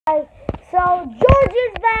So George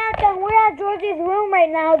is back, and we're at George's room right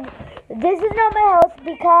now. This is not my house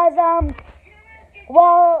because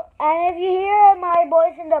well, and if you hear my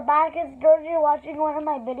voice in the back, it's Georgie watching one of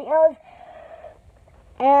my videos.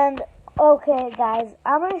 And okay, guys,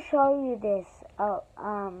 I'm gonna show you this.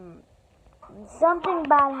 Something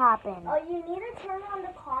bad happened. Oh, you need to turn on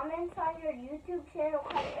the comments on your YouTube channel.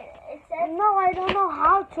 It says no, I don't know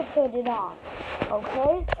how to put it on.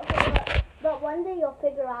 Okay. But one day you'll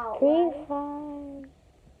figure out. 3, 5.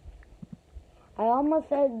 I almost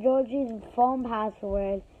said Georgie's phone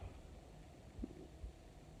password.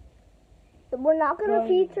 We're not gonna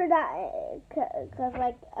feature that, cause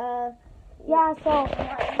like yeah. So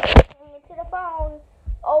into the phone.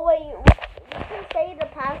 Oh wait, we can say the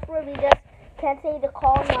password. We just can't say the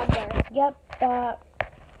call number. Yep.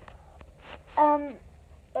 I'm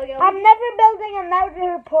never building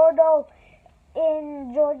another portal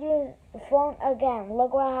in Georgie's phone again.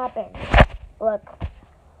 Look what happened. Look.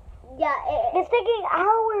 Yeah, it's taking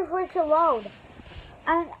hours for it to load.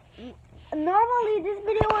 And normally this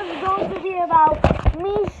video was going to be about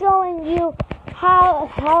me showing you how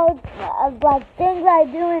like things I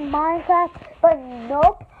do in Minecraft, but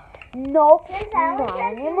nope, not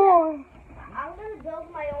anymore. I'm gonna build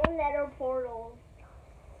my own nether portal.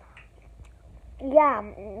 Yeah,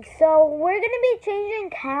 so we're gonna be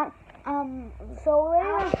changing so we're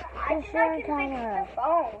gonna I can fix the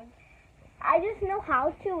phone. I just know how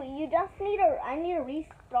to. You just need I need to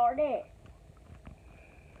restart it.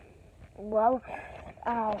 Well,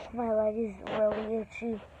 my leg is really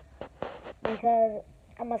itchy because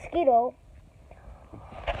a mosquito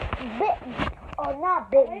bit me. Oh, not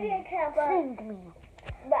bit me. Stinged me.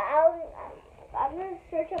 But I'm gonna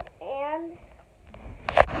search up and.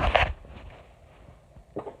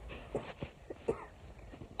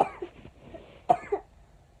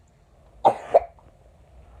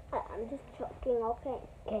 I'm just choking, okay.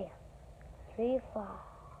 Okay. 3, 5.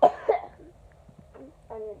 I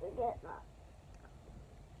need to get that.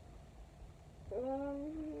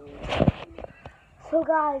 So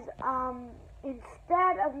guys,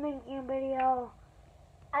 instead of making a video,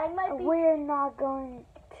 we're not going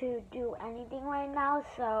to do anything right now,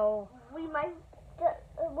 so we're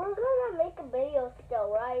gonna make a video still,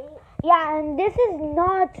 right? Yeah, and this is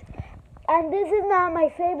not my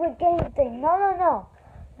favorite game thing. No.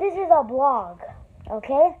 This is a vlog,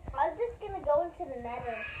 okay? I'm just gonna go into the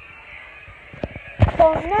nether.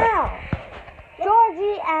 So now,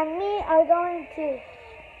 Georgie and me are going to.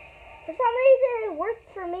 For some reason, it worked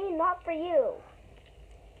for me, not for you.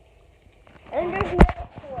 And there's no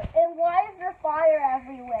sword. And why is there fire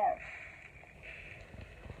everywhere?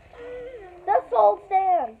 The soul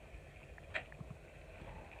sand.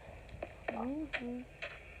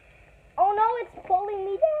 Oh no, it's pulling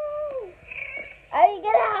me down. I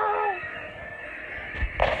get out.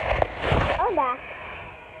 I'm back.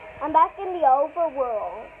 I'm back in the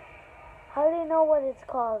overworld. How do you know what it's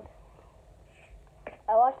called?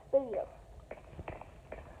 I watched videos.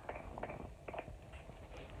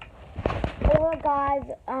 Well, guys,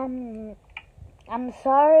 I'm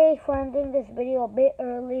sorry for ending this video a bit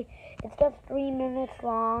early. It's just 3 minutes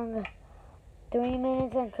long. 3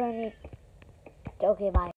 minutes and 20. Okay, bye.